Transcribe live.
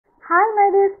Hi my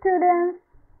dear students,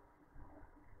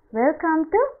 welcome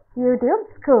to YouTube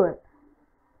School.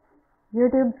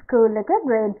 YouTube School එක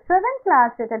grade 7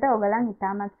 class එකට ඔයගලන්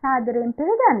ඉතාමත් සාදරයෙන්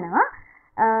පිළිගන්නවා.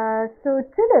 So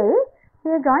today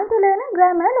we are going to learn a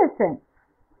grammar lesson.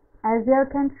 As you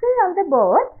can see on the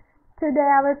board,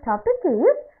 today our topic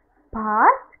is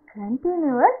past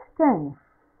continuous tense.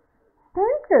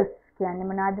 Tenses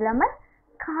කියන්නේ මොනවද ළමයි?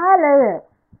 කාලය.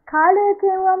 කාලය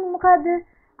කියවම මොකද්ද?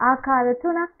 ආකාර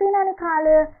තුනක් තියෙනනේ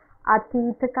කාලය.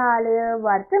 අතීත කාලය,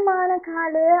 වර්තමාන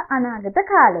කාලය, අනාගත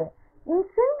කාලය. In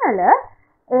Sinhala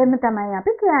එහෙම තමයි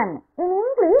අපි කියන්නේ. In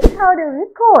English, how do we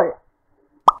call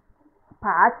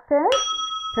past tense,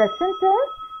 present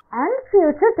tense and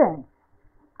future tense?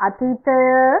 අතීතය,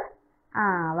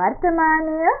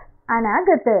 වර්තමානය,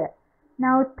 අනාගතය.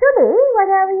 Now today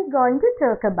what are we going to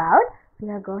talk about?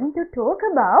 We are going to talk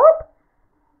about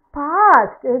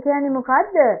past. ඒ කියන්නේ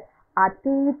මොකද්ද?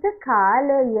 අතීත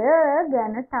කාලය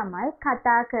ගැන තමයි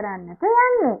කතා කරන්නට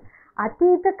යන්නේ.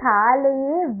 අතීත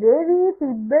කාලයේ වෙවි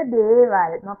තිබ්බ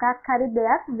දේවල් මොකක් හරි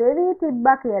දෙයක් වෙවි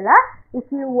තිබ්බා කියලා if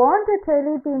you want to tell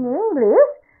it in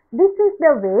English, this is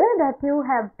the way that you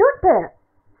have to tell.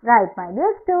 Right, my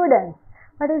dear students.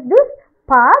 What is this?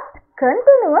 Past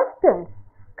continuous tense.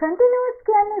 Continuous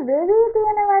කියන්නේ වෙවි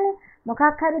තියෙනවානේ. මොකක්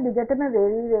හරි දිගටම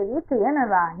වෙවි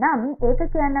තියෙනවා නම් ඒක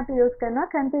කියන්න අපි use කරනවා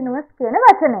continuous කියන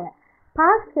වචනය.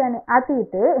 Past කියන්නේ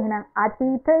අතීතේ. එහෙනම්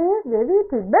අතීතයේ වෙවි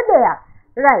තිබ්බ දෙයක්.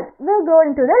 Right, we'll go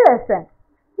into the lesson.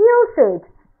 Usage.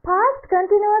 Past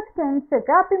continuous tense එක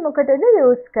අපි මොකටද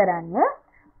use කරන්නේ?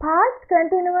 Past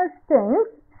continuous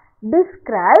tense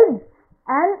describes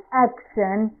an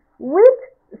action which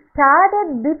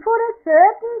started before a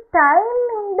certain time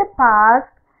in the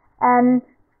past and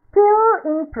still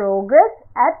in progress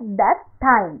at that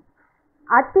time.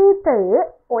 අතීතයේ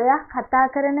ඔයා කතා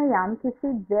කරන යම් කිසි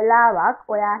වෙලාවක්,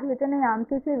 ඔයා හිතන යම්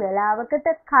කිසි වෙලාවකට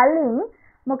කලින්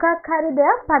මොකක් හරි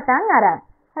දෙයක් පටන් අරන්.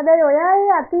 හැබැයි ඔයා ඒ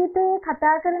අතීතයේ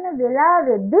කතා කරන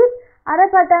වෙලාවෙද්දි අර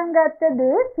පටන් ගත්ත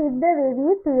දේ සිද්ධ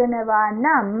වෙවි තියෙනවා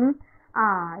නම්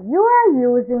you are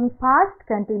using past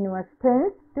continuous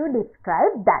tense to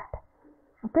describe that.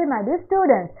 Okay, my dear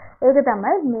students. ඒක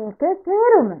තමයි මේකේ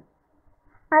තේරුම.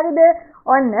 හරිද?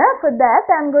 ඔන්න for that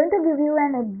I'm going to give you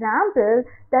an example.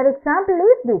 That example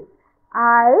is this.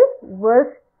 I was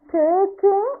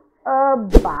taking a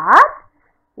bath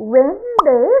when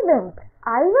they went.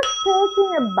 I was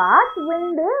taking a bath when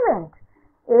they went.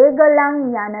 ඒගොල්ලන්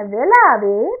යන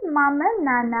වෙලාවේ මම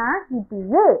නනා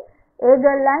හිටියේ.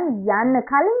 ඒගොල්ලන් යන්න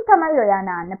කලින් තමයි ඔයා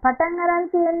නාන්න පටන් අරන්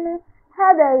තියෙන්නේ.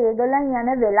 හැබැයි ඒගොල්ලන්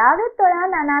යන වෙලාවෙත් ඔයා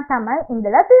නනා තමයි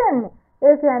ඉඳලා තියෙන්නේ.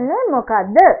 ඒ කියන්නේ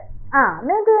මොකද්ද?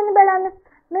 මේ දෙන්නේ බලන්න.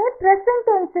 මේ present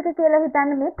tense එක කියලා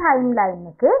හිතන්න මේ timeline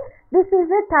එකේ. This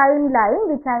is a timeline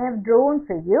which I have drawn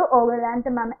for you. ඔයගලන්ට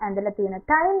මම ඇඳලා තියෙන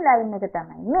timeline එක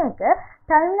තමයි මේක.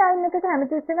 timeline එකට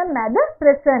හැමතිස්සෙම මැද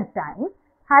present time.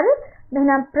 හරි?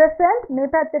 එහෙනම් present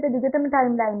මේ පැත්තට දිගටම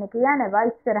timeline එක යනවා.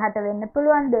 ඉස්සරහට වෙන්න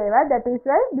පුළුවන් දේවල්. That is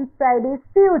why this side is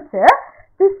future,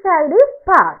 this side is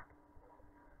past.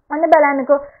 ඔන්න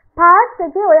බලන්නකෝ. past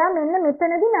එකේ ඔයා මෙන්න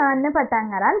මෙතනදී නාන්න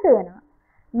පටන් අරන් තියෙනවා.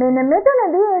 මෙන්න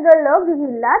මෙතනදී ඒගොල්ලෝ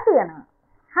ගිහිල්ලා තියෙනවා.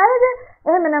 හරිද?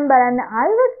 එහෙමනම් බලන්න I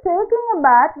was taking a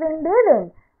bath when they went.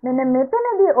 මෙන්න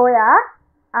මෙතනදී ඔයා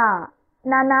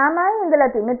නනාමයි ඉඳලා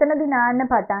තියෙන්නේ. මෙතනදී නාන්න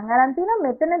පටන් අරන් තිනවා.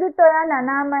 මෙතනදිත් ඔයා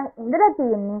නනාමයි ඉඳලා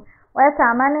තියෙන්නේ. ඔයා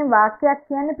සාමාන්‍යයෙන් වාක්‍යයක්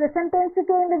කියන්නේ present tense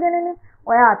එකේ ඉඳගෙනනේ.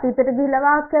 ඔයා අතීතයට ගිහිල්ලා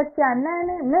වාක්‍යයක් කියන්නේ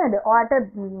නැහැ නේද?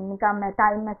 ඔයාට නිකම්ම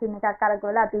time machine එකක්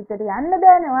අරගෙන අතීතයට යන්න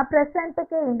බෑනේ. ඔයා present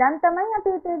එකේ ඉඳන් තමයි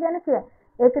අතීතය ගැන කියන්නේ.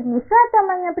 ඒක නිසා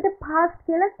තමයි අපිට past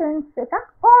කියලා tense එකක්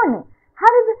ඕනේ.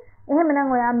 හරිද?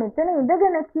 එහෙමනම් ඔයා මෙතන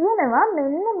ඉඳගෙන කියනවා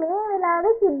මෙන්න මේ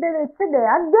වෙලාවේ සිද්ධ වෙච්ච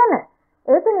දෙයක් ගැන.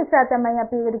 ඒක නිසා තමයි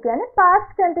අපි ඒකට කියන්නේ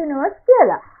past continuous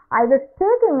කියලා. I was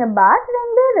taking a bath when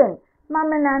they went.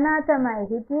 මම නනා තමයි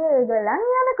හිටියේ ඒගොල්ලන්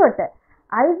යනකොට.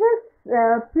 I was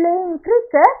playing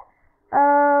cricket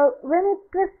when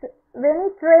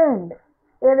it rained.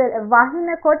 ඒ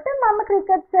වහිනකොට මම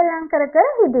ක්‍රිකට් සෙල්ලම් කර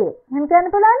හිටියේ. එහෙම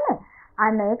කියන්න පුළුවන් නේ?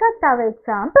 අන්න ඒක තව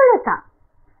එක්සැම්පල් එකක්.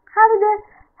 හරිද?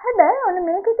 හැබැයි ඔන්න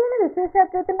මේකේ තියෙන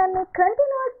විශේෂත්වය තමයි මේ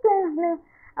continuous tense නේ.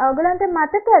 ඔයගලන්ට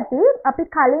මතක ඇති අපි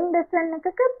කලින් lesson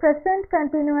එකක present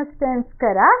continuous tense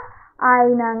කරා. I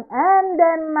නම් am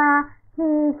දැම්මා,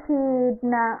 he she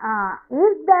නම්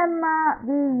is දැම්මා,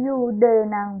 we you they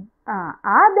නම්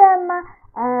දැම්මා,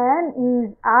 and is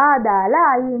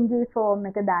දාලා ing form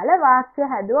එක දාලා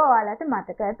වාක්‍ය හැදුවා. ඔයාලට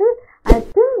මතක ඇති. I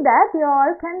think that you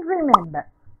all can remember.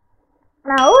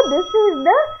 Now this is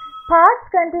the past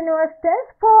continuous tense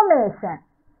formation.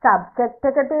 Subject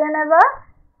එක තියෙනවා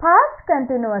past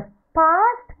continuous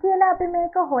කියලා අපි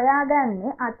මේක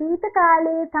හොයාගන්නේ අතීත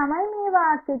කාලයේ තමයි මේ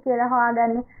වාක්‍ය කියලා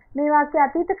හොයාගන්නේ. මේ වාක්‍ය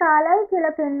අතීත කාලයයි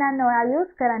කියලා පෙන්නන්න ඔයා යූස්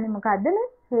කරන්නේ මොකද්ද මේ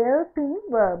helping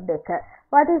verb එක.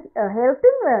 What is a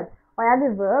helping verb?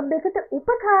 ඔයාගේ verb එකට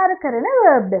උපකාර කරන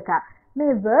verb එකක්.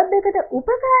 මේ verb එකට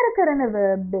උපකාර කරන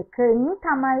verb එකෙන්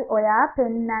තමයි ඔයා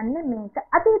පෙන්නන්නේ මේක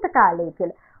අතීත කාලය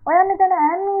කියලා. ඔයා මෙතන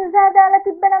am is දාලා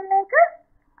තිබ්බනම් මේක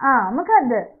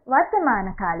මොකද්ද?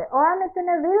 වර්තමාන කාලය. ඔයා මෙතන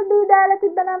will be දාලා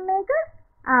තිබ්බනම් මේක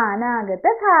අනාගත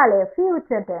කාලය,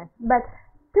 future tense. But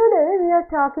today we are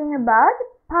talking about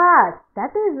past.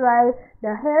 That is why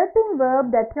the helping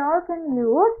verb that you all can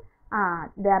use,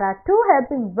 there are two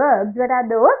helping verbs. What are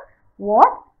those?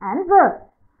 Was and were.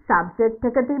 Subject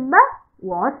එක තිබ්බා,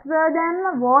 was were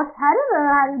දැම්ම, was හරි were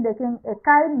හරි දෙකෙන්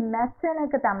එකයි match වෙන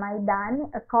එක තමයි දාන්නේ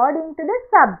according to the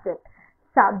subject.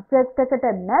 Subject එකට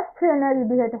match වෙන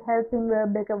විදිහට helping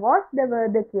verb එක was the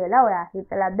verb කියලා ඔයා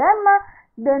හිතලා දැම්මා.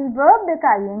 Then verb එක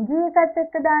ing එකත්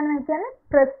එක්ක දානවා කියන්නේ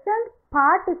present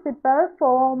participle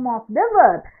form of the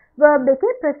verb. Verb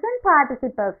එකේ present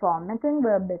participle form එකෙන්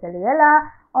verb එක ලියලා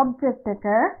object එක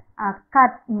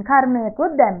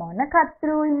කර්මයකුත් දැම්මොන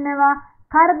කර්තෘ ඉන්නවා,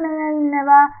 කර්මය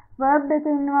ඉන්නවා, verb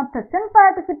එකේ ඉන්නවා present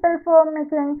participle form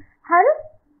එකෙන්. හරි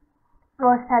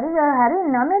was හරි were හරි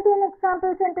ඉන්නවා. මේ තියෙන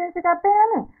example sentence එක අපේ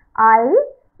නනේ I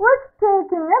was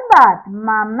taking a bath.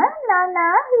 මම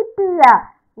නනා හිටියා.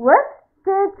 was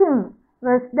taking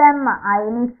was දැම්ම I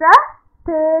නිසා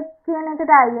take කියන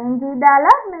එකට ing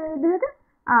දාලා මේ විදිහට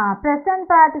present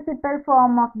participle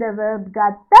form of the verb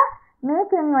ගත්තා.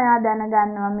 මේකෙන් ඔයා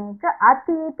දැනගන්නවා මේක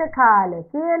අතීත කාලය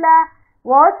කියලා.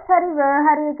 was හරි were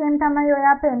හරි එකෙන් තමයි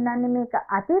ඔයා පෙන්නන්නේ මේක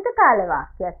අතීත කාල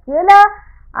වාක්‍යයක් කියලා.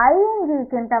 ing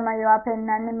එකෙන් තමයි ඔයා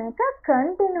පෙන්නන්නේ මේක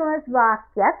continuous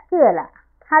වාක්‍යයක් කියලා.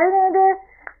 හරි නේද?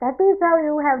 That is how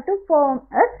you have to form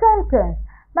a sentence.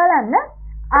 බලන්න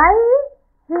I,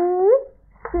 he,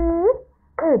 she,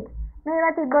 it.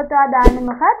 මේවා තිබ්බොත් ඔයා දාන්නේ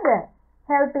මොකද්ද?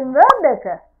 helping verb එක.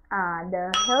 The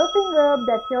helping verb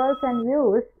that you all can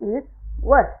use is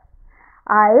was.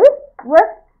 I was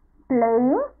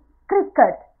playing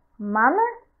cricket. මම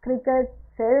cricket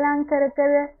සෙල්ලම් කර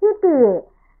හිටියේ.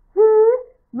 He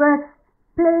was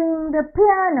playing the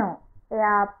piano.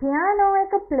 එයා piano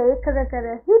එක play කර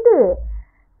හිටියේ.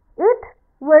 It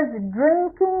was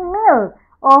drinking milk.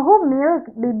 ඔහු milk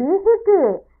බිබී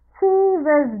හිටියේ. She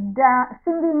was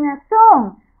singing a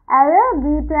song. ඇය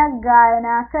ගීතයක්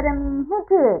ගායනා කරමින්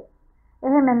හිටියේ.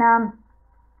 එහෙමනම්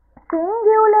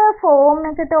singular form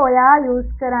එකට ඔයා use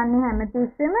කරන්නේ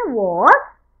හැමතිස්සෙම was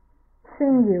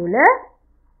singular,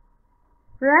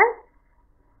 right?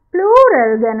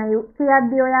 plural ගැන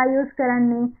කියද්දී ඔයා use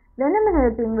කරන්නේ වෙනම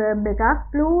helping verb එකක්.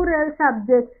 plural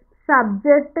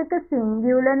subject එක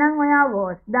singular නම් ඔයා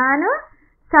was දානවා.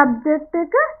 subject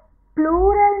එක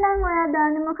plural නම් ඔයා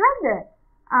දාන්නේ මොකද්ද?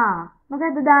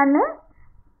 මොකද්ද දාන්නේ?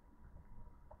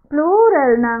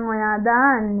 plural නම් ඔයා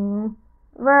දාන්නේ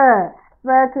were.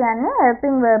 were කියන්නේ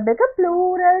helping verb එක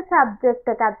plural subject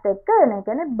එකත් එක්ක එන. ඒ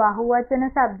කියන්නේ බහුවචන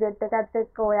subject එකත්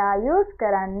එක්ක ඔයා use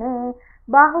කරන්නේ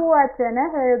බහුවචන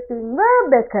helping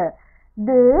verb එක.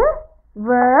 They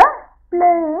were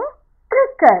playing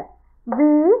cricket.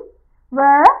 We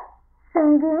were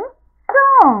singing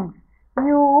songs.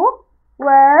 You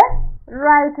were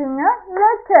writing a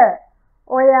letter.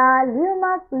 ඔයා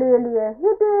ලියුමක් ලියලිය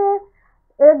හිටියේ.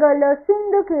 ඒගොල්ලෝ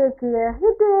සින්දු කිය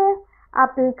හිටියේ.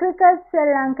 අපි ක්‍රිකට්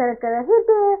සෙල්ලම් කර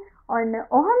හිටියේ. ඔන්න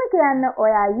ඔහොම කියන්න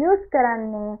ඔයා use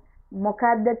කරන්නේ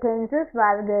මොකද්ද tenses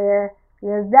වර්ගය?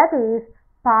 Yes, that is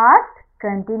past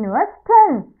continuous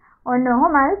tense. ඔන්න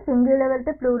ඔහොමයි singular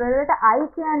වලට plural වලට I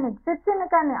කියන්නේ exception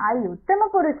එකනේ. I උත්තම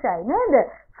පුරුෂයි නේද?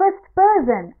 first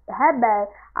person. හැබැයි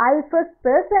I first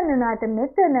person උනාට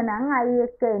මෙතන නම් I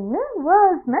එක්ක එන්නේ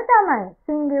was ම තමයි.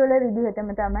 singular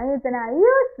විදිහටම තමයි එතන I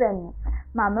use වෙන්නේ.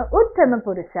 මම උත්තම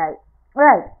පුරුෂයි.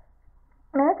 right.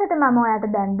 මේකට මම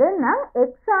ඔයාලට දැන් දෙන්නම්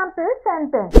example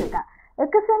sentence එක.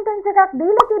 එක sentence එකක්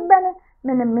දීලා තිබ්බනේ.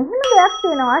 මෙන්න මෙහෙම දෙයක්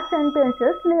තියෙනවා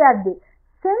sentences ලියද්දී.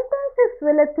 sentences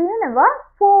වල තියෙනවා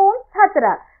forms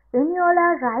හතරක්. When you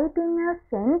are writing a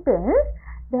sentence,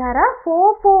 there are 4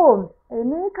 forms.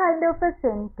 Any kind of a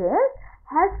sentence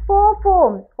has 4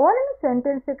 forms. ඕනම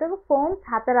sentence එකක forms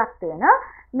හතරක් තියෙනවා.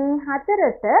 මේ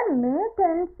හතරට මේ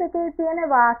tense එකේ තියෙන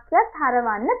වාක්‍යයක්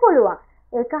හරවන්න පුළුවන්.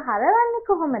 ඒක හරවන්නේ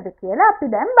කොහොමද කියලා අපි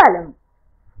දැන් බලමු.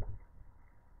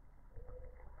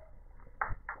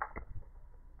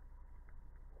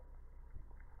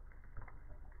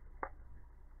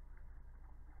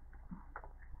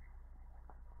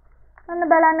 අන්න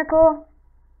බලන්නකෝ.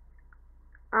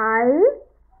 I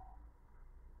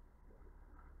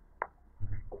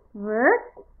was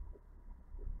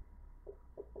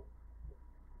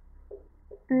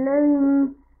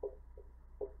playing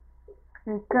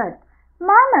cricket.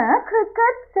 මම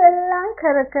ක්‍රිකට් සෙල්ලම්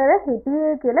කර කර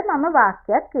හිටියේ කියලා මම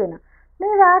වාක්‍යයක් කියනවා.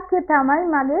 මේ වාක්‍ය තමයි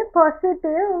මගේ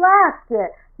පොසිටිව් වාක්‍ය.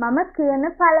 මම කියන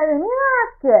පළවෙනි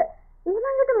වාක්‍ය.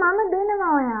 ඊළඟට මම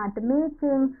දෙනවා ඔයාට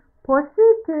මේකෙන්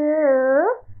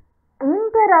positive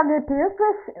interrogative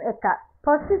question එක.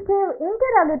 positive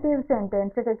interrogative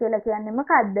sentence එක කියලා කියන්නේ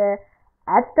මොකද්ද?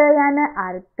 ඇත යන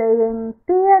අර්ථයෙන්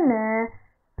තියෙන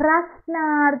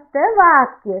ප්‍රශ්නාර්ථ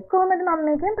වාක්‍ය. කොහොමද මම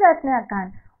මේකෙන් ප්‍රශ්නයක්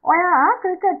අහන්නේ? ඔයා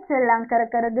ක්‍රිකට් සෙල්ලම් කර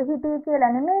කරද හිටියේ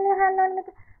කියලා නෙමෙයි අහන්න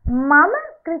ඕනේ. මම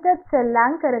ක්‍රිකට්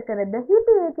සෙල්ලම් කර කරද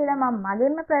හිටියේ කියලා මම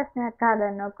මගෙන්ම ප්‍රශ්නයක්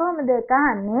අහගන්නවා. කොහොමද ඒක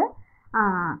අහන්නේ?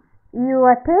 You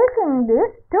are taking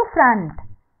this to front.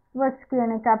 was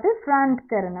කියන එක අපි front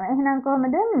කරනවා. එහෙනම්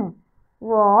කොහොමද එන්නේ?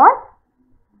 Was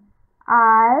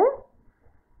I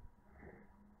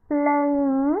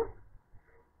playing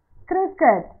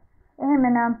cricket?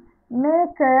 එහෙනම්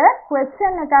මේක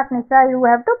question එකක් නිසා you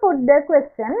have to put the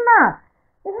question mark.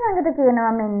 ඊළඟට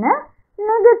කියනවා මෙන්න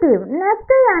negative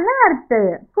නැත යන අර්ථය.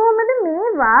 කොහොමද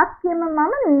මේ වාක්‍යෙම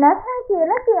මම නැහැ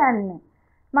කියලා කියන්නේ?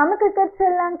 මම ක්‍රිකට්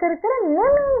සෙල්ලම් කර කර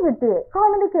නෙමෙයි හිටියේ.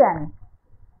 කොහොමද කියන්නේ?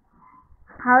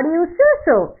 How do you say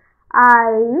so? I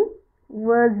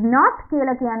was not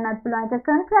කියලා කියන්නත් පුළුවන්. ඒක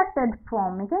contracted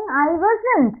form එකෙන්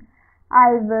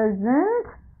I wasn't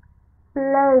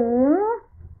playing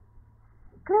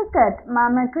cricket.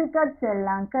 මම ක්‍රිකට්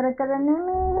සෙල්ලම් කර කර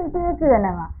නෙමෙයි හිටියේ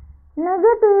කියනවා.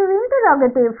 negative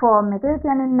interrogative form එක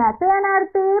කියන්නේ නැත යන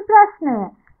අර්ථයේ ප්‍රශ්නය.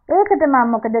 ඒකට මම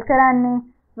මොකද කරන්නේ?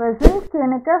 wasn't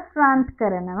කියන එක front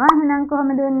කරනවා. එහෙනම්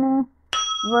කොහොමද එන්නේ?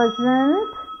 wasn't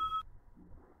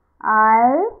I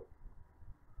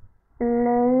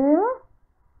playing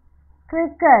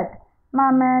cricket?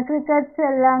 මම ක්‍රිකට්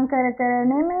සෙල්ලම් කර කර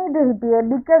නෙමෙයිද හිටියේ?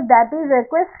 because that is a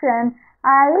question.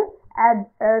 I add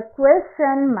a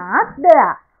question mark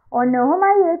there. ඔන්න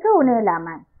ඔහොමයි ඒක උනේ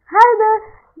ළමයි. හරිද?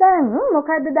 දැන්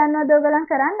මොකද්ද දන්නවද ඔයගලන්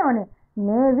කරන්න ඕනේ?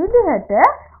 මේ විදිහට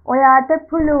ඔයාට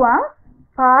පුළුවන්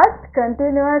past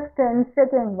continuous tense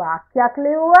එකෙන් වාක්‍යයක්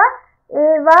ලියුවා.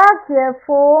 ඒ වාක්‍ය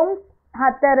forms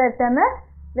හතරටම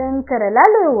වෙන් කරලා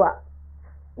ලියුවා.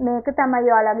 මේක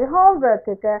තමයි ඔයාලගේ homework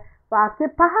එක. වාක්‍ය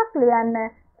පහක් ලියන්න.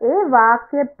 ඒ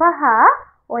වාක්‍ය පහ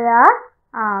ඔයා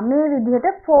මේ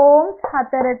විදිහට forms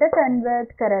හතරට convert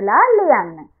කරලා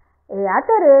ලියන්න. ඒ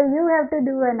අතරේ you have to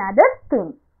do another thing.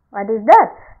 What is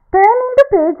that? Turn into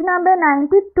page number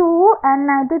 92 and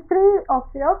 93 of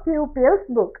your Pupil's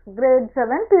book. Grade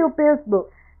 7 Pupil's book.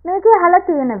 මේකේ අහලා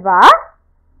තියෙනවා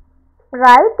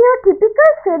write your typical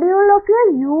schedule of your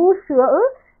usual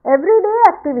everyday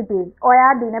activities.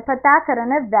 ඔයා දිනපතා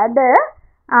කරන වැඩ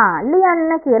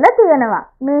ලියන්න කියලා තියෙනවා.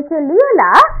 මේකේ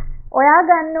ලියලා ඔයා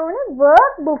ගන්න ඕනේ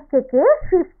work book එකේ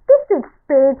 56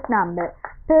 page number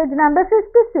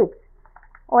 56.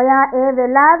 ඔයා ඒ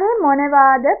වෙලාවේ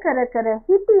මොනවාද කර කර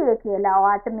හිටියේ කියලා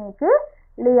ඔයාට මේකේ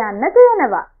ලියන්න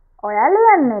තියෙනවා. ඔයා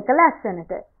ලියන්න එක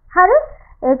ලස්සනට. හරි?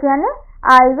 ඒ කියන්නේ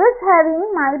I was having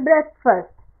my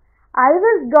breakfast. I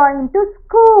was going to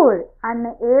school. අන්න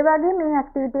ඒ වගේ මේ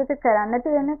ඇක්ටිවිටි එක කරන්න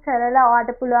තියෙන කරලා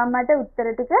ඔයාට පුළුවන් මට උත්තර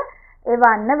ටික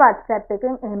එවන්න WhatsApp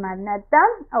එකෙන් එහෙම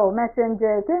නැත්නම්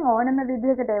Messenger එකෙන් ඕනම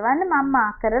විදිහකට එවන්න මම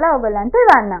මාක් කරලා ඔයගලන්ට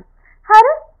එවන්නම්.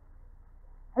 හරි?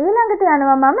 ඊළඟට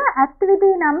යනවා මම activity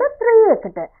number 3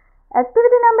 එකට.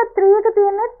 activity number 3 එක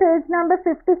තියෙන්නේ page number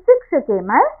 56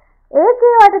 එකේමයි.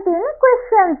 ඒකේ වට තියෙන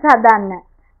questions හදන්න.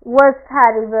 was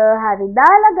හරි were හරි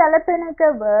දාලා ගැලපෙන එක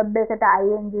verb එකට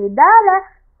ing දාලා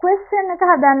question එක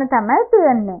හදන්න තමයි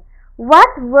තියෙන්නේ.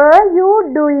 what were you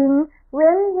doing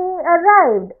when he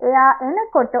arrived? එයා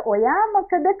එනකොට ඔයා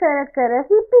මොකද කර කර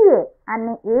හිටියේ? අන්න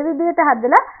ඒ විදිහට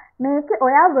හදලා මේකේ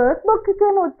ඔයා workbook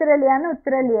එකේම උත්තර ලියන්න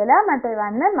උත්තර ලියලා මට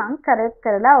එවන්න මම correct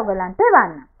කරලා ඔයගලන්ට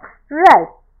එවන්න.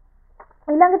 right.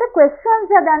 ඊළඟට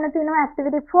questions හදන්න තියෙනවා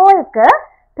activity 4 එක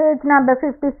page number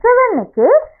 57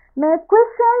 එකේ. make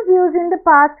questions using the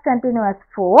past continuous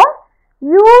form.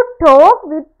 you talk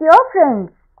with your friends.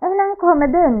 එහෙනම්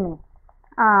කොහමද එන්නේ?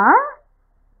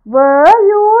 were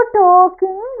you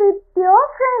talking with your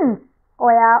friends?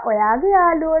 ඔයාගේ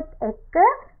යාළුවොත් එක්ක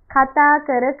කතා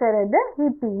කර කරද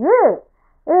හිටියේ?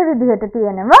 ඒ විදිහට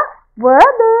තියෙනවා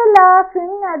were they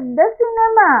laughing at the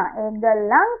cinema?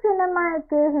 ඒගොල්ලන් සිනමා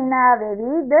එකේ hina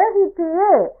වෙවිද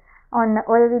හිටියේ? ඔන්න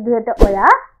ඔය විදිහට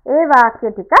ඔයා ඒ වාක්‍ය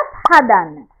ටිකක්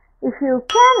හදන්න. if you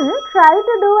can try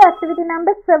to do activity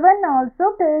number 7 also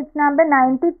page number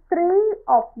 93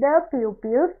 of the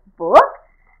Pupil's book.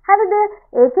 හරිද?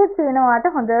 ඒකේ තියෙනවාට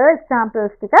හොඳ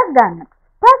examples ටිකක් ගන්න.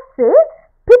 පස්සේ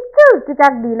pictures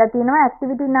ටිකක් දීලා තියෙනවා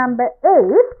activity number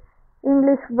 8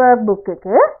 English workbook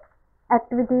එකේ.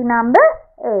 activity number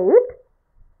 8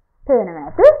 තේනවා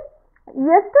ඇති.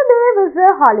 Yesterday was a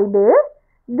holiday.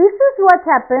 This is what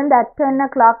happened at 10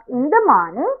 o'clock in the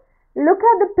morning. Look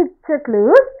at the picture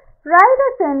clues. Write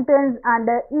a sentence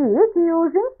under each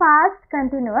using past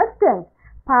continuous tense.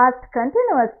 Past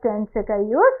continuous tense එක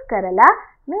use කරලා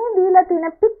මේ දීලා තියෙන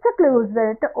picture clues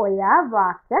වලට ඔයා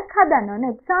වාක්‍යයක් හදන්න ඕන.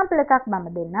 example එකක් මම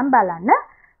දෙන්නම් බලන්න.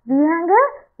 Vihanga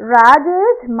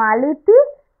Rajesh Maliti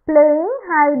playing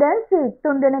hide and seek.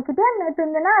 තුන්දෙනෙක් හිටියන් මේ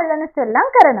තුන්දෙනා අල්ලන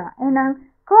සෙල්ලම් කරනවා. එහෙනම්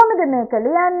කොහොමද මේක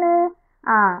ලියන්නේ?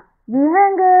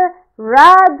 Vihanga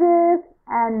Rajesh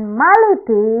and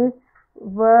Maliti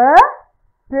were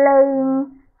playing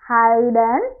hide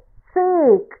and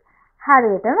seek.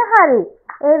 හරියටම හරි.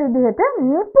 ඒ විදිහට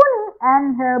නිපුණි and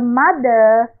her mother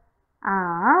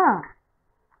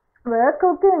were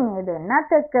cooking. ඒ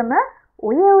දෙන්නත් එක්කම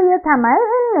උය තමයි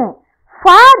ඉන්නේ.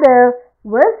 Father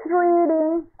was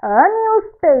reading a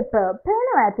newspaper.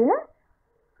 පේනවා ඇතිනේ?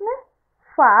 නේ?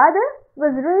 Father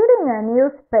was reading a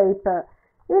newspaper.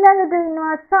 ඊළඟට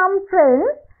ඉන්නවා some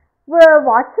friends were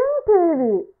watching TV.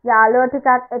 යාළුවෝ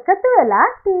ටිකක් එකතු වෙලා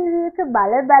TV එක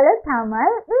බල තමයි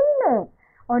ඉන්නේ.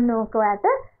 ඔන්න ඔකට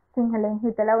සිංහලෙන්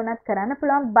හිතලා උනත් කරන්න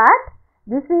පුළුවන්. But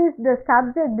this is the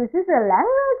subject, this is a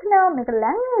language now. මේක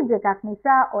language එකක්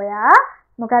නිසා ඔයා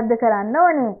මොකද්ද කරන්න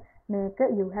ඕනේ? මේක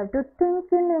you have to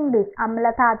think in English.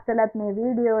 අම්මලා තාත්තලාත් මේ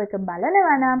වීඩියෝ එක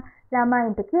බලනවා නම්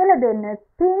ළමයින්ට කියලා දෙන්න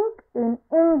think in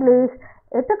English.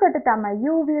 එතකොට තමයි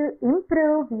you will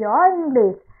improve your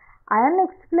English. I am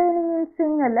explaining in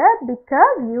Sinhala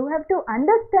because you have to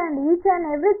understand each and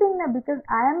everything now, because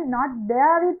I am not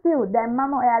there with you. දැන්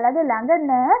මම ඔයාලගේ ළඟ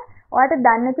නෑ. ඔයාලට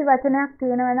දන්නේ නැති වචනයක්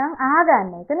තියෙනවා නම්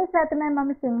අහගන්න. ඒක නිසා තමයි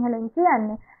මම සිංහලෙන්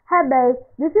කියන්නේ. හැබැයි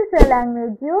this is a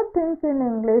language, you think in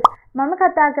English. මම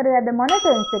කතා කරේ අද මොන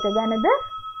tense එක ගැනද?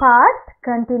 past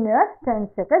continuous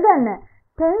tense එක ගැන.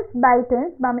 tense by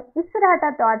tense මම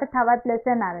ඉස්සරහටත් ඔයාලට තවත්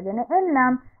lesson අරගෙන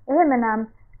එන්නම්. එහෙමනම්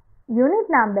unit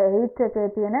number 8 එකේ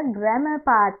තියෙන grammar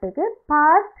part එකේ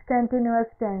past continuous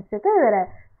tense එක ඉවරයි.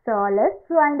 So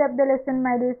let's wind up the lesson,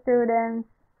 my dear students.